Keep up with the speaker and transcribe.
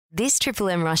This Triple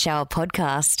M Rush Hour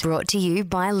podcast brought to you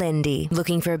by Lendy.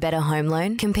 Looking for a better home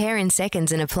loan? Compare in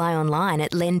seconds and apply online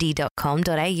at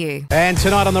lendy.com.au. And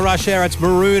tonight on the Rush Hour, it's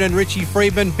Maroon and Richie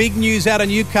Friedman. Big news out of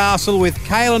Newcastle with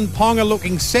Kalen Ponga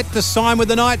looking set to sign with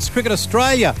the Knights. Cricket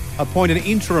Australia appointed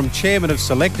interim chairman of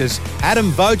selectors. Adam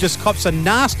Voges cops a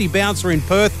nasty bouncer in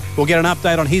Perth. We'll get an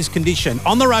update on his condition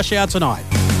on the Rush Hour tonight.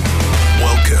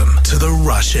 Welcome to the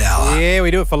Rush Hour. Yeah, we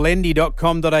do it for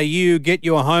lendy.com.au. Get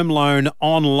your home loan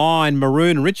online.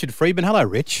 Maroon and Richard Friedman. Hello,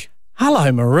 Rich.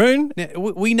 Hello, Maroon. Now,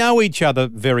 we know each other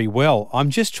very well. I'm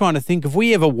just trying to think, have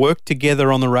we ever worked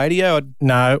together on the radio?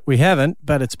 No, we haven't,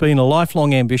 but it's been a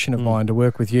lifelong ambition of mine to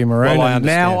work with you, Maroon, Well, I and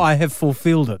now understand. I have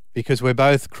fulfilled it. Because we're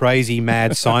both crazy,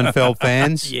 mad Seinfeld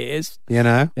fans. Yes. You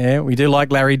know? Yeah, we do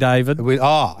like Larry David.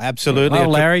 Absolutely. Oh, I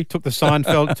Larry. took the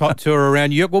Seinfeld tour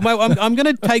around Europe. Well, mate, I'm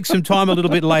going to take some time a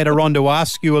little bit later on to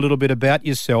ask you a little bit about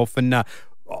yourself and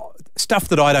stuff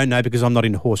that I don't know because I'm not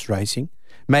in horse racing.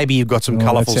 Maybe you've got some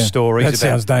colourful stories. That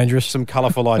sounds dangerous. Some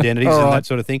colourful identities All and right. that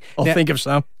sort of thing. I'll think of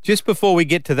some. Just before we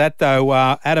get to that, though,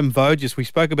 Adam Voges, we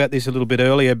spoke about this a little bit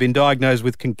earlier, been diagnosed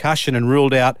with concussion and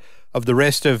ruled out of the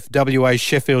rest of WA's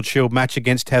Sheffield Shield match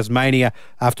against Tasmania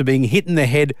after being hit in the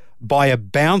head by a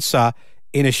bouncer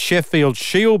in a Sheffield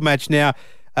Shield match. Now,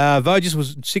 Voges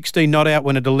was 16 not out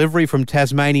when a delivery from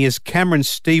Tasmania's Cameron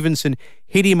Stevenson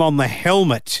hit him on the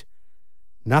helmet.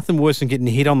 Nothing worse than getting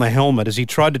hit on the helmet as he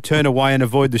tried to turn away and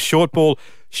avoid the short ball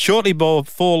shortly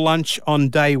before lunch on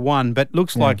day one, but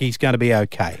looks like he's going to be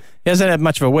okay. He hasn't had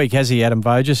much of a week, has he, Adam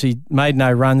Voges? He made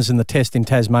no runs in the test in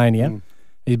Tasmania.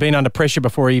 He's been under pressure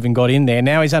before he even got in there.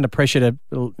 Now he's under pressure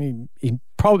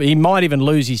he might even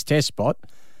lose his test spot,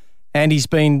 and he's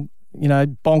been,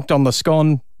 bonked on the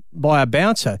scone by a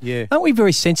bouncer. Yeah. Aren't we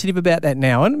very sensitive about that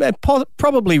now? And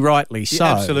probably rightly so.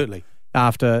 Yeah, absolutely.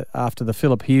 After the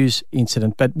Philip Hughes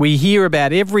incident. But we hear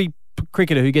about every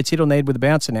cricketer who gets hit on the head with a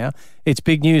bouncer now. It's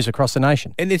big news across the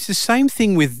nation. And it's the same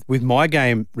thing with my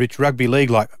game, Rich, rugby league.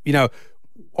 Like, we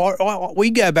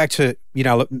go back to,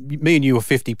 me and you were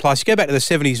 50 plus. You go back to the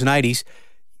 70s and 80s.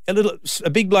 A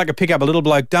big bloke would pick up a little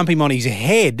bloke, dump him on his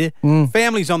head.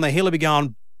 Families on the hill would be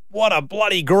going, what a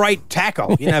bloody great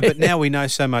tackle, but now we know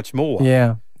so much more.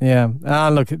 Yeah.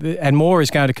 Look, and more is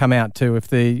going to come out too. If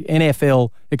the NFL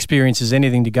experiences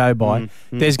anything to go by,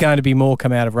 there's going to be more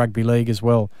come out of rugby league as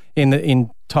well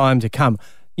in time to come.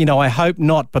 I hope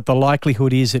not, but the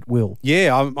likelihood is it will.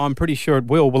 Yeah, I'm pretty sure it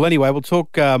will. Well, anyway, we'll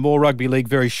talk more rugby league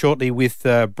very shortly with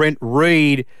Brent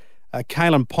Read.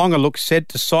 Kalen Ponga looks set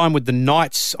to sign with the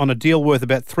Knights on a deal worth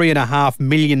about $3.5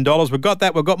 million. We've got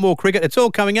that. We've got more cricket. It's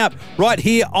all coming up right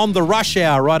here on the Rush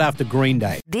Hour, right after Green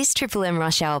Day. This Triple M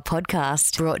Rush Hour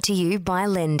podcast brought to you by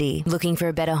Lendy. Looking for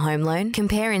a better home loan?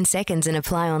 Compare in seconds and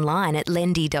apply online at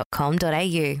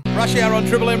lendy.com.au. Rush Hour on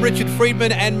Triple M, Richard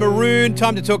Friedman and Maroon.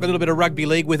 Time to talk a little bit of rugby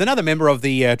league with another member of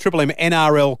the Triple M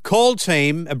NRL call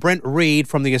team, Brent Read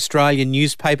from the Australian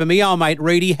newspaper. Me old mate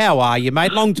Reedy, how are you,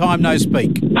 mate? Long time no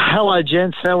speak. Hello,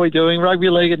 gents. How are we doing? Rugby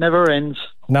league, it never ends.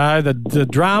 No, the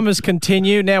dramas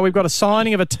continue. Now we've got a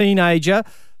signing of a teenager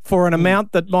for an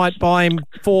amount that might buy him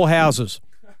 4 houses.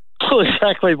 Well,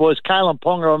 exactly, boys. Kalen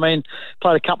Ponga,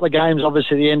 played a couple of games,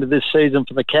 obviously, at the end of this season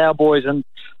for the Cowboys. And,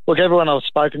 look, everyone I've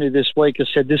spoken to this week has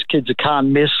said this kid's a can't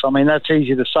miss. That's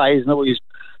easy to say, isn't it? We've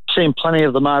seen plenty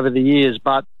of them over the years.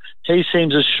 But he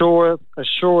seems as sure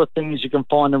thing as you can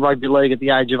find in rugby league at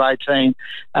the age of 18.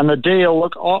 And the deal,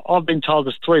 look, I've been told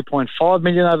it's $3.5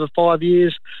 million over 5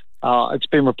 years. It's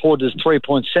been reported as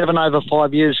 3.7 over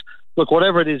 5 years. Look,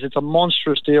 whatever it is, it's a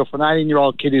monstrous deal for an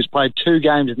 18-year-old kid who's played 2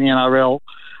 games in the NRL.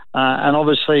 And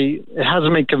obviously, it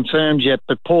hasn't been confirmed yet,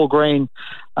 but Paul Green,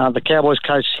 the Cowboys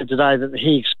coach, said today that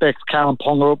he expects Kalen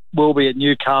Ponga will be at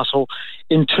Newcastle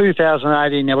in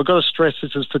 2018. Now, we've got to stress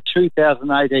this is for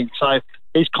 2018. So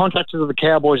he's contracted to the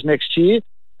Cowboys next year,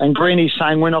 and Greeny's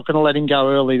saying we're not going to let him go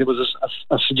early. There was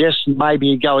a suggestion maybe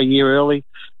he'd go a year early.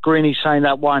 Greeny's saying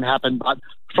that won't happen, but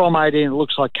from 18, it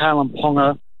looks like Kalen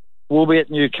Ponga will be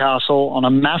at Newcastle on a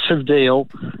massive deal,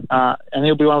 and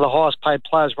he'll be one of the highest paid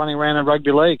players running around in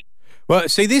rugby league. Well,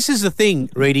 see, this is the thing,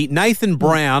 Reedy. Nathan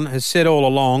Brown has said all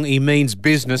along he means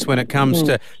business when it comes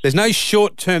to... There's no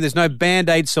short term, there's no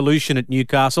Band-Aid solution at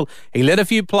Newcastle. He let a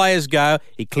few players go.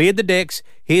 He cleared the decks.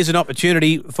 Here's an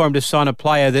opportunity for him to sign a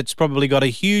player that's probably got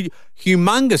a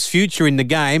humongous future in the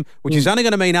game, which is only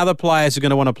going to mean other players are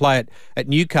going to want to play at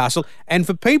Newcastle. And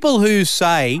for people who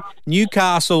say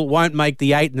Newcastle won't make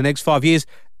the 8 in the next 5 years,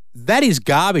 that is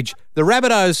garbage. The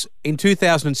Rabbitohs in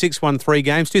 2006 won 3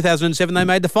 games. 2007, they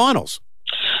made the finals.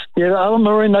 Yeah,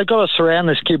 Maroon, they've got to surround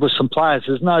this kid with some players.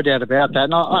 There's no doubt about that.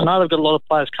 And I know they've got a lot of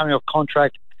players coming off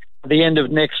contract at the end of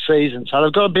next season, so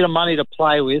they've got a bit of money to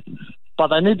play with. but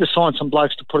they need to sign some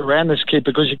blokes to put around this kid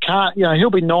because you can't,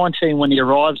 he'll be 19 when he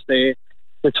arrives there.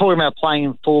 They're talking about playing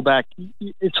him fullback.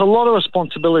 It's a lot of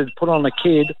responsibility to put on a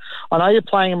kid. I know you're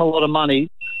paying him a lot of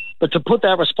money, but to put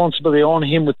that responsibility on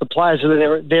him with the players that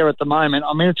are there at the moment,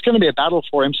 I mean, it's going to be a battle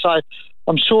for him. So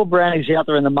I'm sure Brownie's out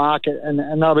there in the market, and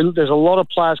there's a lot of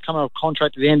players coming off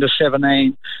contract at the end of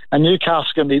 17, and Newcastle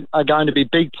are going to be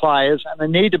big players, and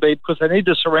they need to be because they need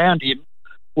to surround him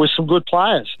with some good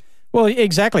players. Well,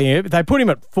 exactly. If they put him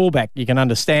at fullback, you can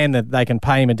understand that they can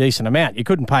pay him a decent amount. You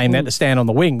couldn't pay him that to stand on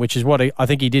the wing, which is what I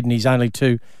think he did in his only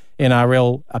 2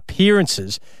 NRL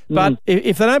appearances. But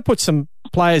if they don't put some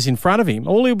players in front of him,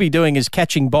 all he'll be doing is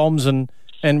catching bombs and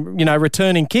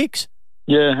returning kicks.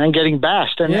 Yeah, and getting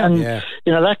bashed. And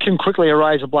that can quickly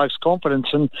erase a bloke's confidence.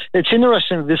 And it's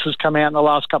interesting that this has come out in the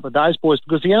last couple of days, boys,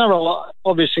 because the NRL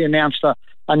obviously announced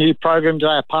a new program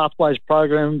today, a Pathways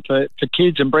program for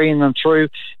kids and bringing them through.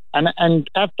 And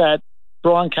at that,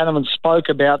 Brian Canavan spoke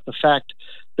about the fact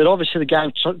that obviously the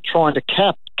game's trying to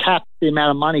cap the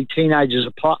amount of money teenagers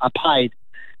are paid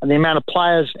and the amount of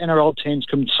players NRL teams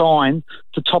can sign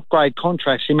to top-grade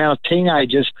contracts, the amount of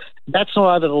teenagers. That's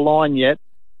not over the line yet,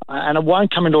 and it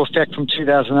won't come into effect from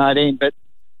 2018, but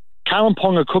Kalen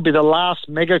Ponga could be the last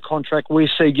mega contract we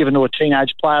see given to a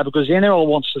teenage player because the NRL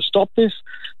wants to stop this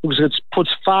because it puts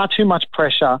far too much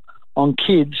pressure on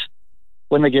kids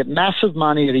when they get massive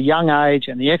money at a young age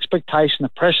and the expectation, the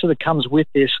pressure that comes with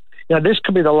this. This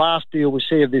could be the last deal we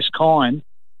see of this kind.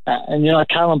 And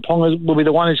Kalen Ponga will be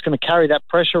the one who's going to carry that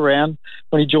pressure around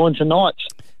when he joins the Knights.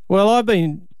 Well,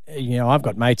 I've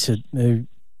got mates who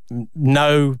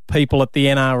know people at the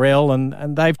NRL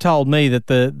and they've told me that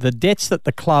the debts that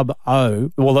the club owe,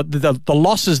 well, the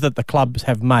losses that the clubs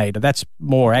have made, that's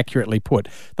more accurately put,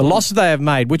 the losses they have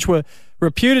made, which were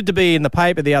reputed to be in the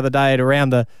paper the other day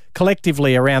at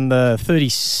collectively around the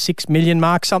 36 million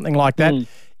mark, something like that,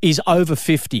 is over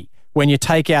 50 when you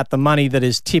take out the money that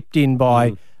is tipped in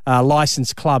by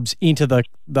licensed clubs into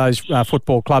those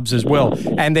football clubs as well.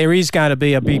 And there is going to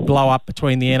be a big blow up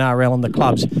between the NRL and the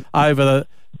clubs over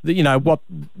what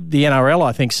the NRL,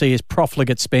 I think, see as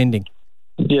profligate spending.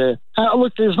 Yeah.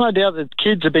 Look, there's no doubt that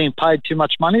kids are being paid too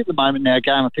much money at the moment in our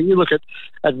game. I think you look at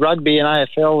rugby and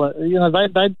AFL,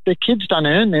 the kids don't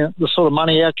earn the sort of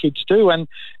money our kids do. And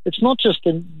it's not just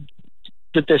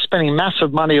that they're spending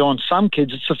massive money on some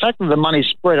kids. It's the fact that the money's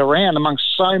spread around amongst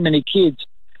so many kids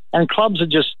and clubs are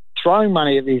just throwing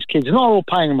money at these kids. They're not all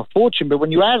paying them a fortune, but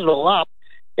when you add it all up,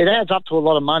 it adds up to a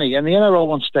lot of money. And the NRL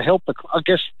wants to help,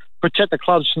 protect the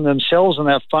clubs from themselves on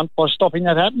that front by stopping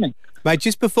that happening. Mate,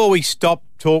 just before we stop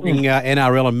talking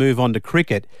NRL and move on to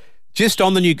cricket, just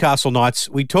on the Newcastle Knights,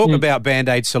 we talk about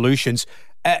Band-Aid solutions.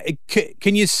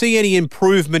 Can you see any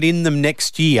improvement in them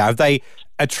next year? Have they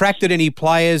attracted any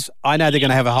players? I know they're going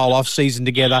to have a whole off-season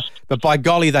together, but by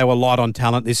golly, they were light on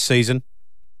talent this season.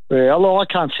 Yeah, although I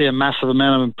can't see a massive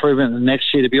amount of improvement in the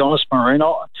next year, to be honest, Maroon.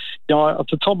 Off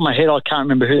the top of my head, I can't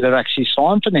remember who they've actually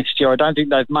signed for next year. I don't think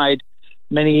they've made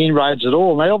many inroads at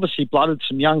all. And they obviously blooded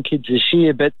some young kids this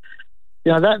year, but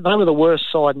they were the worst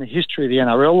side in the history of the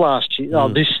NRL last year.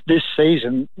 This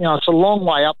season, it's a long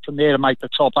way up from there to make the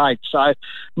top 8. So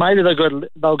maybe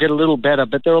they'll get a little better,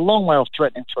 but they're a long way off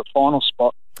threatening for a final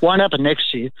spot. Won't happen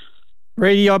next year.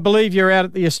 Reedy, I believe you're out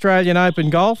at the Australian Open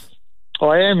golf.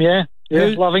 I am, yeah.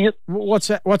 Yeah, loving it.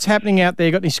 What's happening out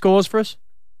there? Got any scores for us?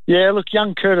 Yeah, look,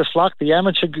 young Curtis Luck, the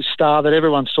amateur star that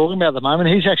everyone's talking about at the moment,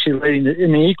 he's actually leading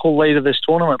in the equal lead of this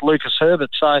tournament, Lucas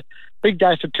Herbert. So big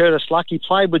day for Curtis Luck. He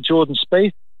played with Jordan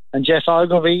Spieth and Jeff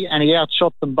Ogilvy, and he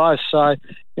outshot them both. So,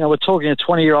 we're talking a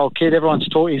 20-year-old kid. Everyone's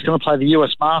talking he's going to play the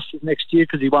US Masters next year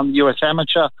because he won the US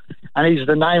Amateur, and he's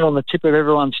the name on the tip of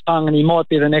everyone's tongue, and he might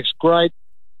be the next great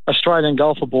Australian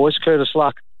golfer, boys, Curtis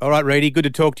Luck. All right, Reedy, good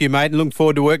to talk to you, mate, and looking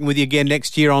forward to working with you again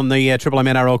next year on the Triple M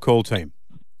NRL call team.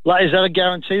 Is that a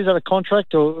guarantee? Is that a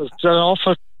contract, or is that an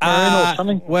offer or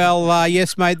something? Well,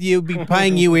 yes, mate. You'll be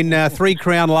paying you in 3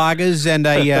 Crown lagers and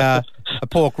a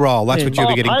pork roll. That's what you'll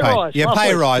be getting paid. Rise. Yeah,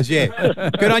 pay rise, yeah.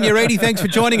 Good on you, Reedy. Thanks for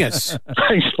joining us.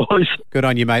 Thanks, boys. Good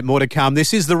on you, mate. More to come.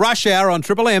 This is The Rush Hour on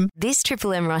Triple M. This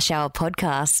Triple M Rush Hour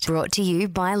podcast brought to you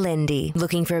by Lendy.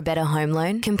 Looking for a better home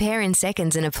loan? Compare in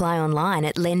seconds and apply online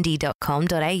at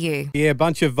lendy.com.au. Yeah, a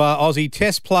bunch of Aussie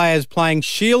Test players playing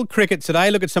Shield cricket today.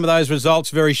 Look at some of those results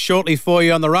very shortly for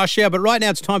you on The Rush Hour. But right now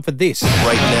it's time for this.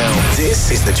 Right now,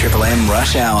 this is the Triple M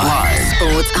Rush Hour. Live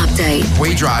Sports update.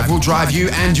 We Drive will drive you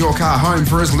and your car home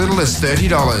for as little as $30.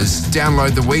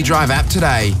 Download the We Drive app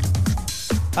today.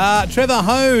 Trevor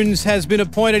Hones has been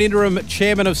appointed interim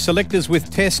chairman of selectors with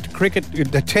Test cricket.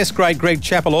 The Test great Greg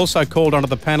Chappell also called onto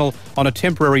the panel on a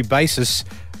temporary basis.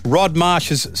 Rod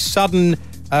Marsh's sudden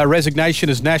resignation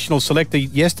as national selector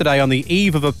yesterday on the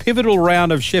eve of a pivotal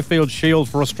round of Sheffield Shield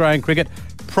for Australian cricket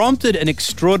prompted an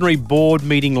extraordinary board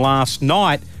meeting last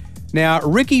night. Now,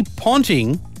 Ricky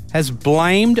Ponting has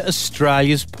blamed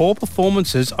Australia's poor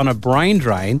performances on a brain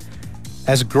drain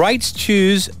as greats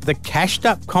choose the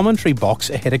cashed-up commentary box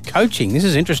ahead of coaching. This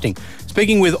is interesting.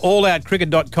 Speaking with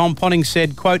alloutcricket.com, Ponting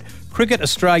said, quote, "Cricket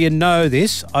Australia know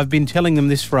this. I've been telling them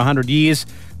this for 100 years.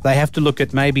 They have to look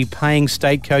at maybe paying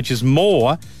state coaches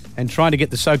more and trying to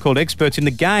get the so-called experts in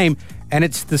the game. And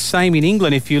it's the same in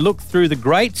England. If you look through the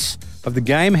greats of the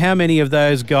game, how many of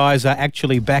those guys are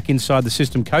actually back inside the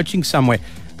system coaching somewhere?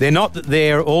 They're not that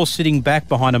they're all sitting back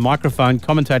behind a microphone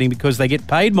commentating because they get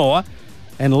paid more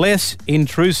and less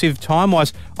intrusive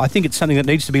time-wise. I think it's something that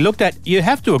needs to be looked at. You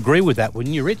have to agree with that,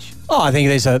 wouldn't you, Rich? Oh, I think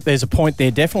there's a point there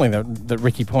definitely that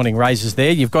Ricky Ponting raises there.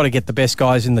 You've got to get the best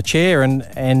guys in the chair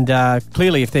and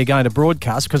clearly if they're going to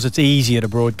broadcast, because it's easier to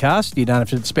broadcast, you don't have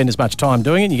to spend as much time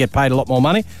doing it, you get paid a lot more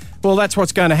money, well, that's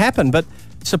what's going to happen. But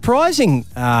surprising,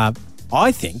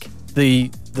 I think,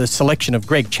 the selection of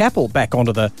Greg Chappell back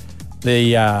onto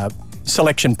the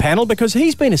selection panel, because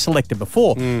he's been a selector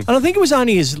before. And I think it was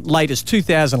only as late as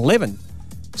 2011,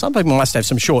 some people must have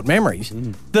some short memories,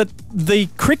 that the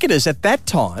cricketers at that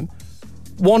time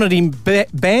wanted him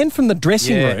banned from the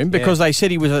dressing room because they said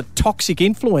he was a toxic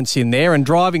influence in there and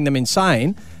driving them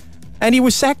insane, and he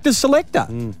was sacked as selector.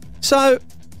 So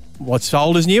what's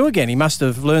old is new again. He must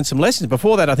have learned some lessons.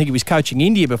 Before that, I think he was coaching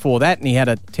India before that, and he had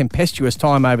a tempestuous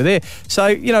time over there. So,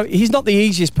 you know, he's not the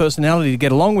easiest personality to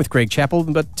get along with, Greg Chappell,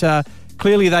 but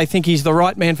clearly they think he's the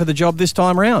right man for the job this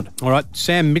time round. All right,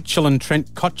 Sam Mitchell and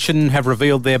Trent Cotchin have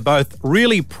revealed they're both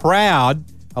really proud,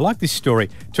 I like this story,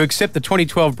 to accept the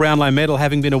 2012 Brownlow medal,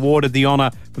 having been awarded the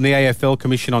honour from the AFL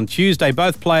Commission on Tuesday.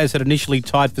 Both players had initially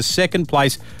tied for second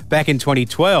place back in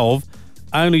 2012,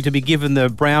 only to be given the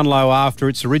Brownlow after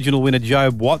its original winner,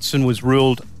 Jobe Watson, was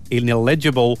ruled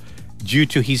ineligible due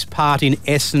to his part in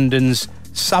Essendon's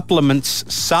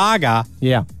supplements saga.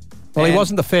 Yeah. Well, he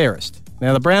wasn't the fairest.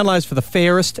 Now, the Brownlow's for the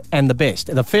fairest and the best.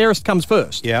 The fairest comes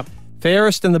first. Yeah.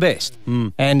 Fairest and the best.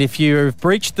 And if you've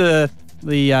breached the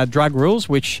drug rules,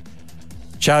 which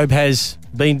Jobe has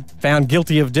been found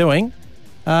guilty of doing,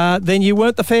 then you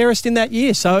weren't the fairest in that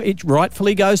year. So it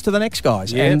rightfully goes to the next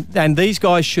guys. Yeah. And these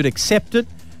guys should accept it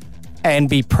and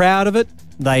be proud of it.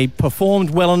 They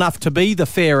performed well enough to be the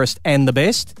fairest and the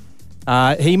best.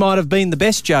 He might have been the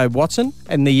best, Jobe Watson,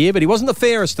 in the year, but he wasn't the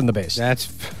fairest and the best.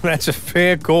 That's a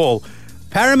fair call.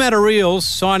 Parramatta Eels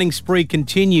signing spree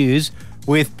continues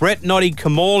with Brett Noddy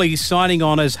Kamali signing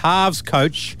on as halves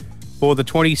coach for the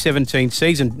 2017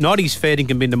 season. Noddy's fair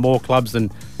dinkum been to more clubs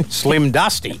than Slim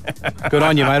Dusty. Good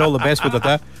on you, mate. All the best with it,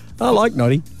 though. I like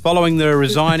Noddy. Following the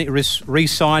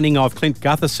re-signing of Clint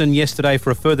Gutherson yesterday for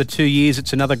a further 2 years,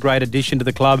 it's another great addition to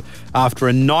the club after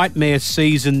a nightmare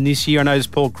season this year. I know as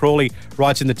Paul Crawley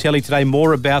writes in the telly today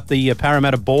more about the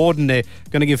Parramatta board, and they're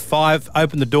going to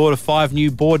open the door to 5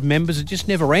 new board members. It just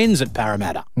never ends at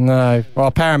Parramatta. No. Well,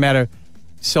 Parramatta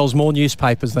sells more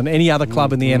newspapers than any other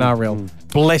club in the NRL.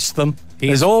 Bless them.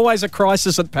 There's always a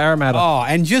crisis at Parramatta. Oh,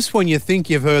 and just when you think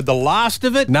you've heard the last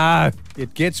of it, no,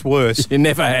 it gets worse. You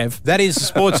never have. That is the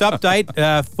sports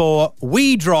update for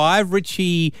We Drive.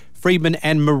 Richie Friedman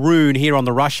and Maroon here on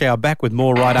the Rush Hour. Back with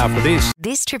more right after this.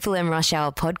 This Triple M Rush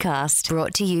Hour podcast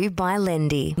brought to you by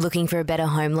Lendy. Looking for a better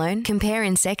home loan? Compare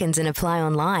in seconds and apply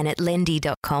online at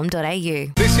lendy.com.au.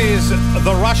 This is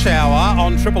the Rush Hour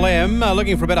on Triple M.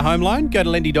 Looking for a better home loan? Go to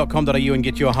lendy.com.au and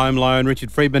get your home loan.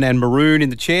 Richard Friedman and Maroon in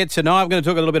the chair tonight. We're going to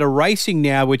talk a little bit of racing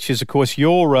now, which is, of course,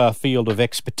 your field of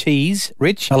expertise,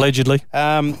 Rich. Allegedly.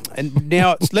 And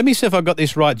now, let me see if I've got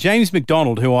this right. James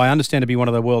McDonald, who I understand to be one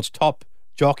of the world's top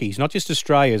jockeys, not just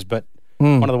Australia's, but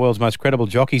one of the world's most credible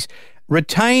jockeys,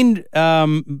 retained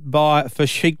for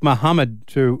Sheikh Mohammed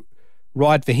to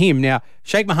ride for him. Now,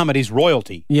 Sheikh Mohammed is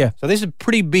royalty. Yeah. So this is a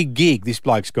pretty big gig this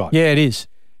bloke's got. Yeah, it is.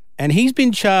 And he's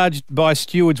been charged by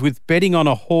stewards with betting on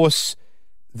a horse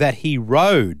that he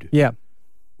rode. Yeah.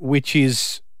 Which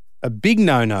is a big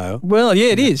no-no. Well, yeah,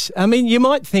 it is. I mean, you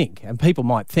might think, and people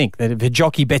might think, that if a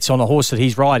jockey bets on a horse that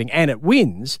he's riding and it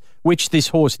wins, which this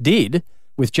horse did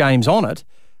with James on it,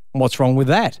 what's wrong with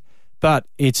that? But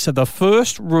it's the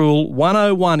first rule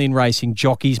 101 in racing,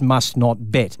 jockeys must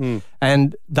not bet.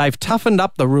 And they've toughened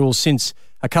up the rules since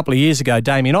a couple of years ago.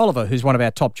 Damien Oliver, who's one of our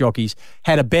top jockeys,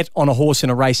 had a bet on a horse in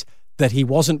a race that he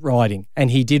wasn't riding, and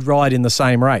he did ride in the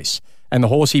same race. And the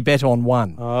horse he bet on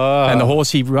won. Oh. And the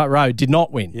horse he rode did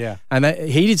not win. Yeah. And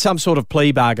he did some sort of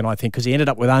plea bargain, I think, because he ended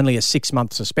up with only a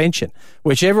 6-month suspension,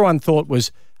 which everyone thought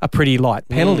was a pretty light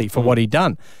penalty for what he'd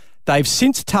done. They've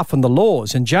since toughened the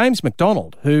laws, and James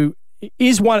McDonald, who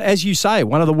is one, as you say,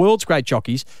 one of the world's great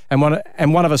jockeys and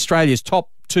one of Australia's top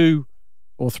two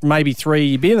or maybe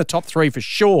three. He'd be in the top three for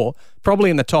sure, probably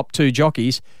in the top two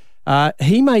jockeys.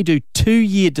 He may do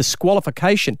 2-year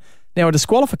disqualification. Now, a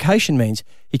disqualification means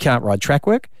he can't ride track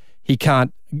work. He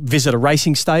can't visit a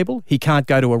racing stable. He can't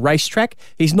go to a racetrack.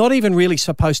 He's not even really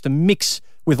supposed to mix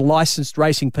with licensed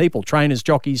racing people, trainers,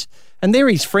 jockeys, and they're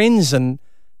his friends. And,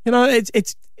 you know,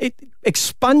 it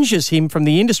expunges him from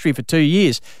the industry for 2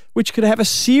 years, which could have a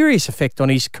serious effect on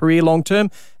his career long term.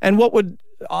 And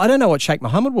I don't know what Sheikh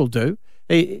Mohammed will do.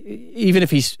 Even if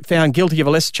he's found guilty of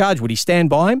a lesser charge, would he stand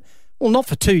by him? Well, not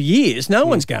for 2 years. No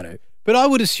one's going to. But I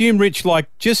would assume, Rich,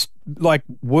 just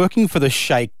working for the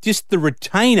Sheikh, just the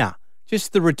retainer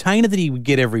that he would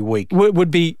get every week would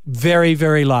be very,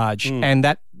 very large, and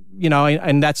that, you know,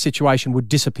 and that situation would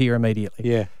disappear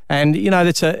immediately. Yeah, and you know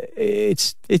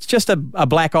it's just a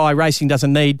black eye racing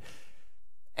doesn't need,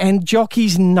 and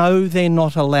jockeys know they're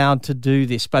not allowed to do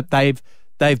this, but they've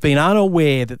been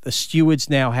unaware that the stewards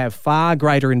now have far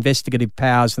greater investigative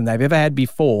powers than they've ever had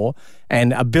before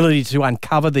and ability to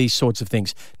uncover these sorts of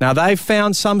things. Now, they've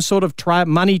found some sort of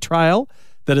money trail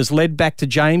that has led back to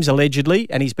James, allegedly,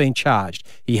 and he's been charged.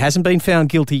 He hasn't been found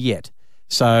guilty yet.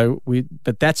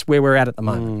 But that's where we're at the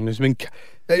moment.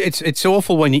 It's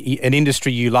awful when an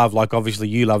industry you love, like obviously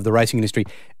you love the racing industry,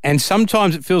 and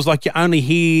sometimes it feels like you only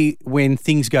hear when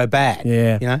things go bad.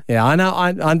 Yeah, you know? Yeah, I know.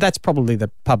 And that's probably the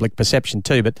public perception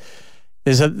too. But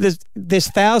there's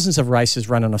thousands of races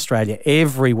run in Australia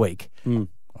every week,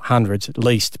 hundreds at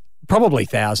least, probably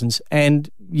thousands, and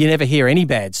you never hear any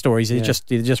bad stories. They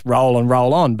just roll and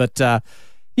roll on. But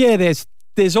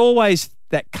there's always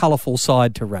that colourful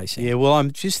side to racing. Yeah, well,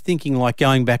 I'm just thinking like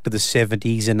going back to the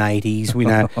 70s and 80s, you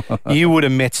know, you would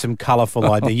have met some colourful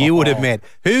ideas. You would have met.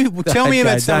 Tell me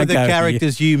about some of the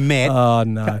characters you met. Oh,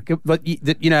 no. But,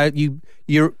 you know,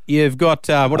 you've got,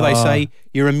 what do they say?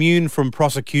 You're immune from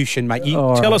prosecution, mate.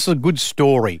 Tell us a good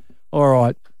story. All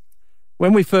right.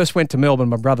 When we first went to Melbourne,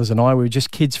 my brothers and I, we were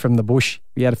just kids from the bush.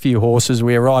 We had a few horses.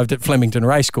 We arrived at Flemington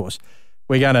Racecourse.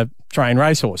 We're going to train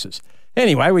racehorses.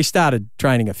 Anyway, we started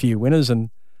training a few winners,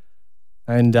 and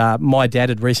my dad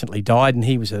had recently died, and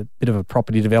he was a bit of a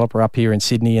property developer up here in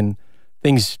Sydney, and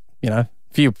things, you know, a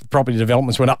few property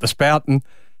developments went up the spout. And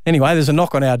anyway, there's a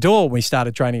knock on our door. We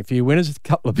started training a few winners, a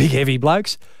couple of big heavy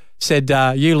blokes. Said,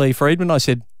 you Lee Friedman? I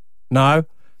said, no.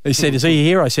 He said, is he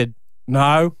here? I said,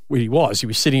 no. Well, he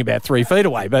was sitting about 3 feet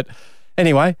away. But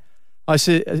anyway, I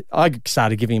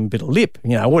started giving him a bit of lip.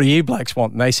 You know, what do you blokes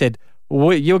want? And they said,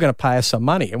 well, you're going to pay us some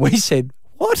money. And we said,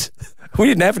 what? We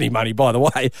didn't have any money, by the way.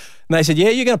 And they said, yeah,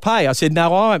 you're going to pay. I said,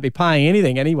 no, I won't be paying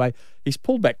anything. Anyway, he's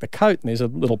pulled back the coat and there's a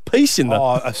little piece in the...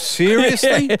 Oh,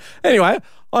 seriously? Yeah. Anyway,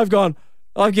 I've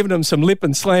given them some lip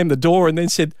and slammed the door and then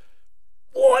said,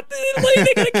 what? They're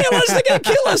going to kill us. They're going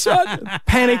to kill us. Right?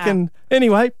 Panic. And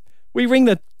anyway, we ring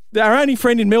our only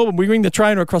friend in Melbourne, we ring the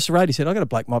trainer across the road. He said, I got a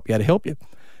bloke might be able to help you.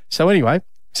 So anyway,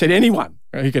 said, anyone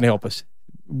who can help us.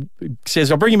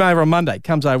 Says, I'll bring him over on Monday.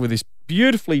 Comes over with this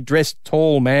beautifully dressed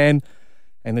tall man,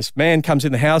 and this man comes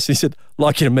in the house and he said,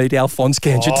 like you to meet Alphonse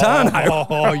Cangitano.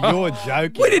 Oh, you're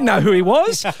joking. We didn't know who he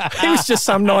was. He was just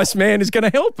some nice man who's going to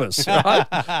help us,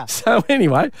 right? So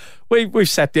anyway, we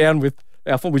sat down with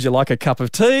Alphonse, would you like a cup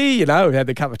of tea? You know, we had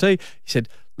the cup of tea. He said,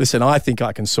 listen, I think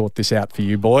I can sort this out for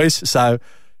you boys. So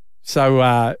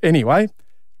anyway,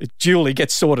 Julie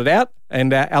gets sorted out,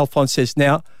 and Alphonse says,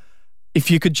 now, if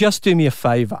you could just do me a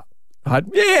favour. Right?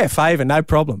 Yeah, favour, no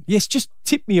problem. Yes, just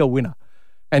tip me a winner.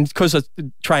 And because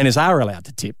trainers are allowed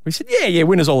to tip, we said, yeah,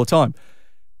 winners all the time.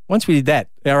 Once we did that,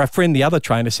 our friend, the other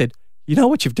trainer, said, you know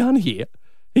what you've done here?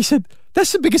 He said,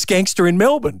 that's the biggest gangster in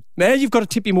Melbourne. Now you've got to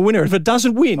tip him a winner. If it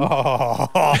doesn't win, you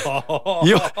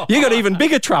got even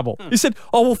bigger trouble. He said,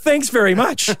 oh, well, thanks very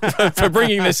much for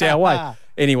bringing this our way.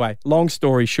 Anyway, long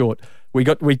story short, we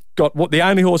got what the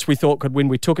only horse we thought could win.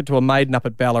 We took it to a maiden up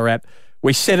at Ballarat.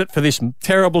 We set it for this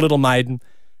terrible little maiden,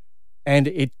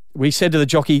 and we said to the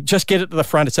jockey, just get it to the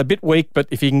front. It's a bit weak, but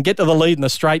if you can get to the lead in the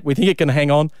straight, we think it can hang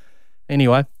on.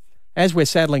 Anyway, as we're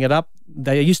saddling it up,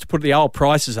 they used to put the old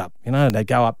prices up. You know, they'd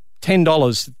go up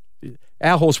 $10.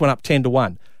 Our horse went up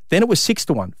 10-1. Then it was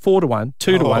 6-1, 4-1, 2-1,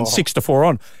 6-4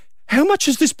 on. How much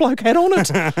has this bloke had on it?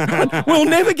 Right? We'll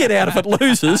never get out if it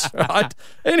loses. Right?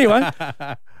 Anyway,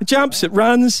 it jumps, it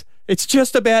runs. It's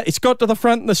got to the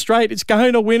front in the straight. It's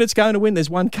going to win. There's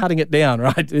one cutting it down,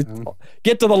 right?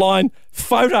 Get to the line,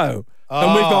 photo.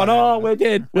 And we've gone, we're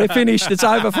dead. We're finished. It's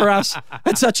over for us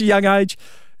at such a young age.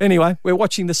 Anyway, we're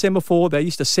watching the semaphore. They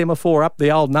used to semaphore up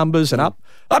the old numbers and up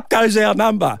goes our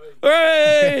number.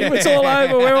 Hooray! It's all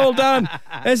over. We're all done.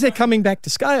 As they're coming back to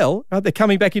scale, right, they're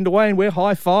coming back into Wayne. We're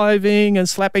high-fiving and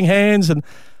slapping hands. And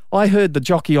I heard the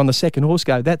jockey on the second horse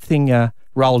go, that thing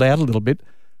rolled out a little bit.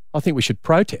 I think we should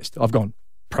protest. I've gone,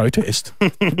 protest?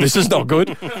 This is not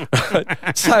good.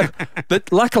 But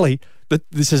luckily,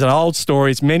 this is an old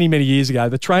story. It's many, many years ago.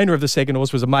 The trainer of the second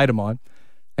horse was a mate of mine.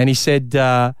 And he said,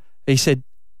 do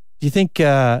you think,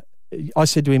 I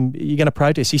said to him, you're going to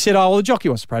protest? He said, oh, well, the jockey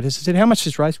wants to protest. I said, how much is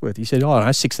this race worth? He said, oh, I don't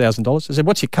know, $6,000. I said,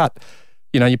 what's your cut?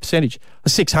 Your percentage?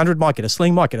 $600, might get a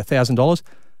sling, might get $1,000.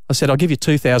 I said, I'll give you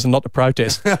 $2,000 not to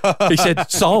protest. He said,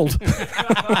 sold.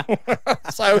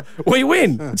 So we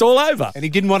win. It's all over. And he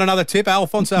didn't want another tip,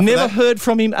 Alfonso? Never heard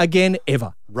from him again,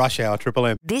 ever. Rush Hour, Triple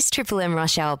M. This Triple M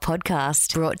Rush Hour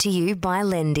podcast brought to you by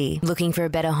Lendy. Looking for a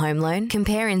better home loan?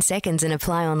 Compare in seconds and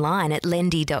apply online at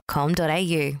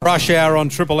lendy.com.au. Rush Hour on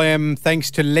Triple M,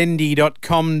 thanks to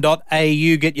lendy.com.au.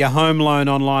 Get your home loan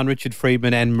online. Richard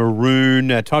Friedman and Maroon.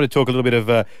 Time to talk a little bit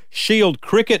of Shield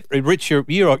cricket. Rich,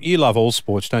 you love all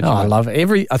sports, don't you? I love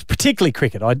particularly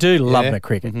cricket. I do love my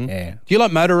cricket. Mm-hmm. Yeah. Do you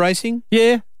like motor racing?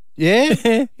 Yeah.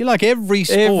 Yeah? You like every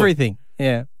sport? Everything.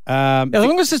 Yeah. As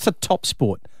long as it's a top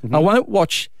sport. I won't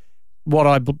watch what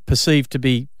I perceive to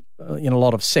be in a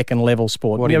lot of second-level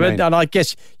sport. What do you mean? And I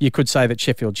guess you could say that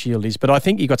Sheffield Shield is, but I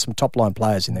think you've got some top-line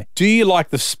players in there. Do you like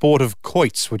the sport of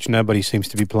quoits, which nobody seems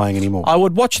to be playing anymore? I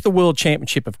would watch the World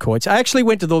Championship of quoits. I actually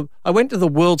went to the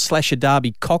World Slasher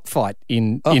Derby cockfight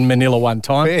in Manila one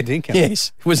time. Fair dinkum.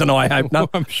 Yes, it was an eye-opener.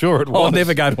 I'm sure it was. I'll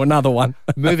never go to another one.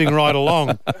 Moving right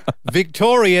along.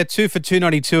 Victoria, 2 for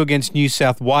 292 against New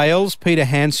South Wales. Peter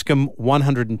Hanscom,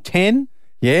 110.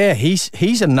 Yeah,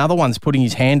 he's another one that's putting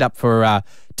his hand up for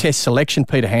Test selection.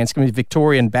 Peter Hanscom, he's a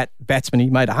Victorian batsman.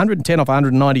 He made 110 off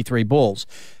 193 balls.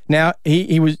 Now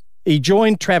he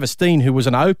joined Travis Dean, who was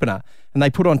an opener, and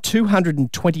they put on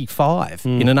 225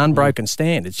 in an unbroken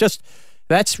stand.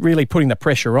 That's really putting the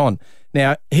pressure on.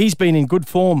 Now he's been in good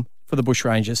form for the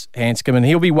Bushrangers, Hanscom, and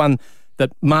he'll be one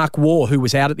that Mark Waugh, who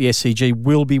was out at the SCG,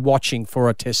 will be watching for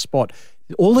a Test spot.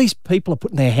 All these people are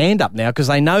putting their hand up now because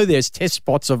they know there's Test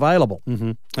spots available.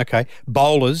 Mm-hmm. Okay.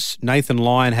 Bowlers, Nathan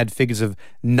Lyon had figures of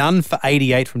none for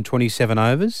 88 from 27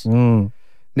 overs.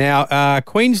 Now,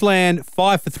 Queensland,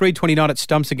 5 for 329 at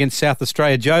stumps against South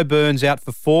Australia. Joe Burns out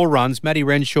for 4 runs. Matty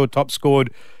Renshaw top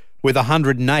scored with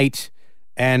 108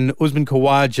 and Usman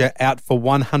Khawaja out for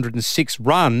 106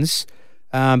 runs.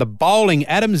 The bowling,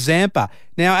 Adam Zampa.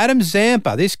 Now, Adam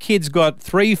Zampa, this kid's got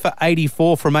 3 for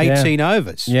 84 from 18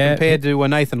 overs compared to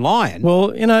Nathan Lyon.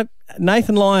 Well,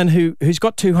 Nathan Lyon, who's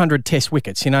got 200 Test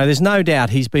wickets, there's no doubt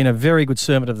he's been a very good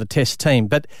servant of the Test team,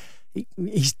 but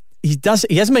he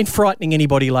hasn't been frightening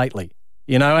anybody lately.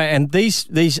 And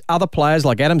these other players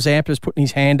like Adam Zampa's putting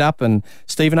his hand up and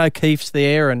Stephen O'Keefe's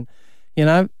there, and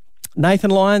Nathan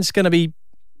Lyon's it's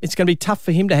going to be tough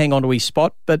for him to hang on to his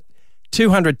spot, but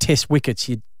 200 Test wickets,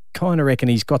 you kind of reckon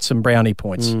he's got some brownie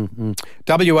points.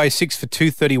 WA 6 for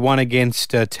 231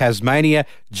 against Tasmania.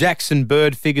 Jackson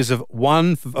Bird figures of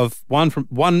 1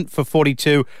 for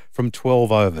 42 from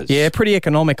 12 overs. Yeah, pretty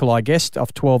economical, I guess,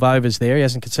 off 12 overs there. He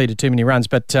hasn't conceded too many runs,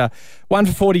 but 1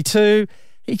 for 42.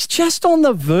 He's just on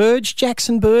the verge,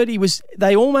 Jackson Bird.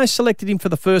 They almost selected him for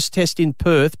the first Test in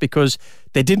Perth because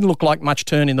there didn't look like much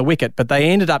turn in the wicket, but they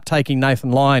ended up taking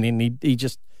Nathan Lyon in.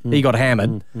 He got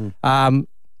hammered.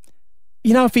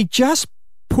 If he just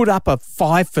put up a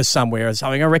 5 for somewhere or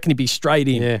something, I reckon he'd be straight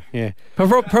in. Yeah.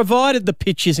 Provided the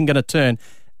pitch isn't going to turn.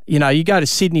 You go to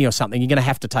Sydney or something, you're going to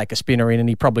have to take a spinner in and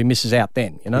he probably misses out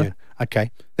then, Yeah.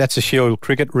 Okay. That's the Shield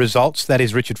cricket results. That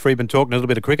is Richard Friedman talking a little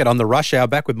bit of cricket on the Rush Hour.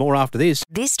 Back with more after this.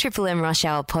 This Triple M Rush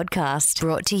Hour podcast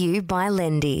brought to you by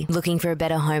Lendy. Looking for a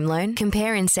better home loan?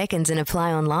 Compare in seconds and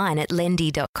apply online at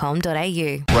lendy.com.au.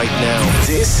 Right now,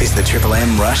 this is the Triple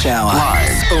M Rush Hour.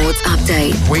 Live. Sports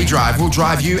update. WeDrive will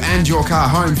drive you and your car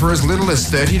home for as little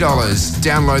as $30.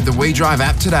 Download the WeDrive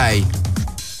app today.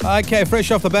 Okay,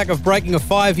 fresh off the back of breaking a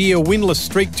 5-year winless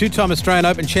streak, 2-time Australian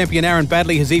Open champion Aaron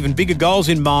Baddeley has even bigger goals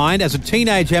in mind. As a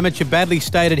teenage amateur, Baddeley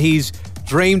stated he's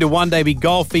dreamed to one day be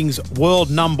golfing's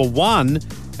world number 1.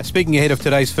 Speaking ahead of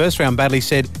today's first round, Baddeley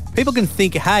said, people can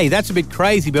think, hey, that's a bit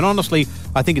crazy, but honestly,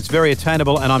 I think it's very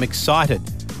attainable and I'm excited.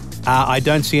 I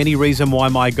don't see any reason why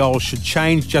my goals should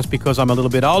change just because I'm a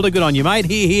little bit older. Good on you, mate.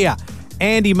 Here.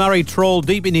 Andy Murray trawled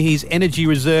deep into his energy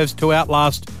reserves to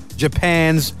outlast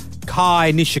Japan's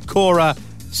Kai Nishikora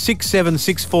 6-7,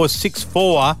 6-4,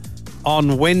 6-4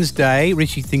 on Wednesday.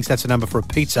 Richie thinks that's a number for a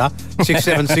pizza.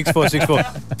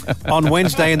 676464. On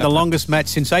Wednesday, in the longest match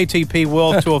since ATP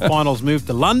World Tour Finals moved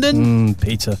to London.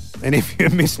 Pizza. And if you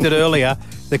missed it earlier,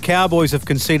 the Cowboys have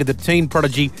conceded that teen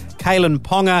prodigy Kalen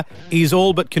Ponga is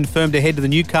all but confirmed to head to the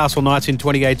Newcastle Knights in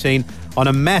 2018 on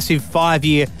a massive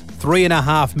 5-year,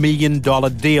 $3.5 million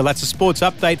deal. That's a sports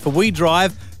update for We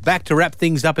Drive. Back to wrap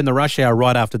things up in the rush hour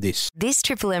right after this. This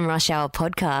Triple M Rush Hour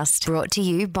podcast brought to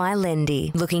you by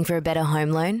Lendy. Looking for a better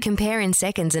home loan? Compare in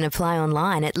seconds and apply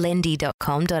online at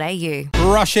lendy.com.au.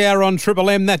 Rush hour on Triple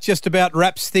M. That just about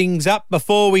wraps things up.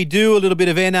 Before we do, a little bit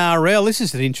of NRL. This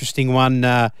is an interesting one,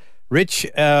 Rich.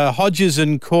 Hodges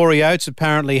and Corey Oates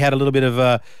apparently had a little bit of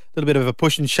a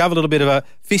push and shove, a little bit of a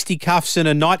fisticuffs in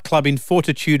a nightclub in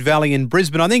Fortitude Valley in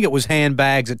Brisbane. I think it was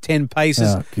handbags at 10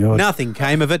 paces. Oh, God. Nothing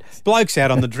came of it. Blokes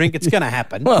out on the drink. It's going to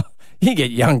happen. Well, you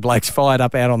get young blokes fired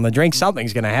up out on the drink.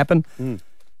 Something's going to happen.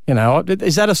 You know,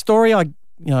 is that a story? I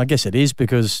guess it is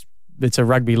because it's a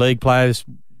rugby league player's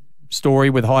story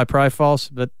with high profiles.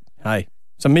 But hey.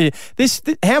 How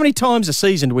many times a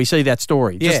season do we see that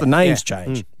story? Just the names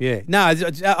change. No,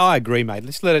 I agree, mate.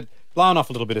 Let's let it blow off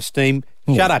a little bit of steam.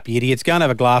 Shut up, you idiots. Go and have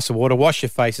a glass of water, wash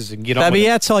your faces and get on with it. They'll be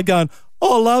outside going,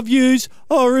 I love yous.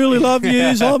 I really love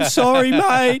yous. I'm sorry,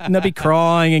 mate. And they'll be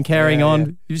crying and carrying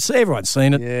on. Everyone's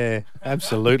seen it. Yeah,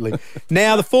 absolutely.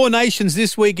 Now, the Four Nations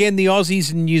this weekend, the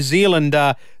Aussies and New Zealand.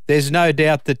 There's no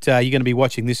doubt that you're going to be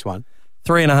watching this one.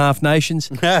 3.5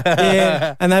 nations.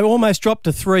 Yeah, and they almost dropped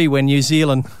to 3 when New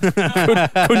Zealand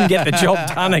couldn't get the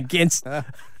job done against.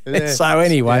 So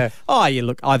anyway, I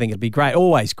think it'd be great.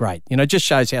 Always great. You know, it just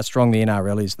shows how strong the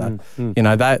NRL is, though. You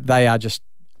know, they are just.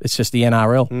 It's just the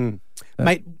NRL.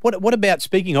 Mate, what about,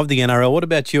 speaking of the NRL, what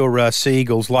about your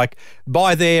Seagulls? Like,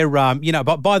 by their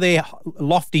by their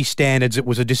lofty standards, it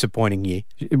was a disappointing year.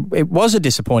 It was a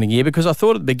disappointing year because I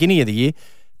thought at the beginning of the year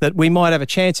that we might have a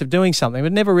chance of doing something, but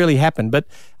it never really happened. But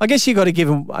I guess you've got to give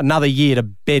them another year to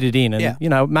bed it in. And, you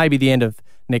know, maybe the end of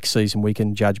next season we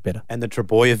can judge better. And the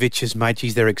Trebojeviches, mate,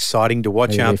 geez, they're exciting to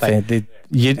watch, aren't they?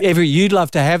 You'd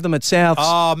love to have them at Souths.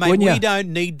 Oh, mate, we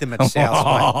don't need them at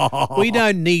Souths, mate. We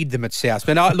don't need them at Souths.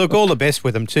 But look, all the best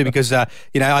with them too because, I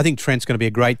think Trent's going to be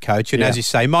a great coach. And as you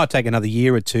say, might take another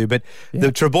year or two. But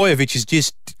the Trebojeviches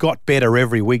just got better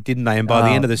every week, didn't they? And by the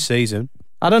end of the season...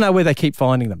 I don't know where they keep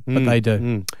finding them, but they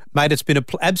do. Mate, it's been an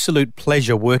absolute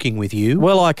pleasure working with you.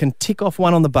 Well, I can tick off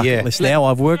one on the bucket list now.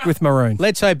 I've worked with Maroon.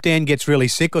 Let's hope Dan gets really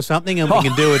sick or something and we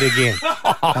can do it again.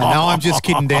 No, I'm just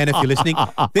kidding, Dan, if you're listening.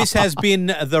 This has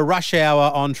been the Rush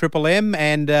Hour on Triple M,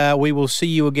 and we will see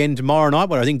you again tomorrow night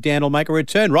where I think Dan will make a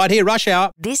return. Right here, Rush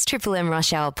Hour. This Triple M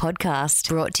Rush Hour podcast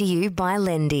brought to you by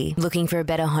Lendy. Looking for a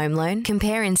better home loan?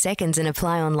 Compare in seconds and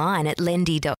apply online at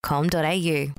lendy.com.au.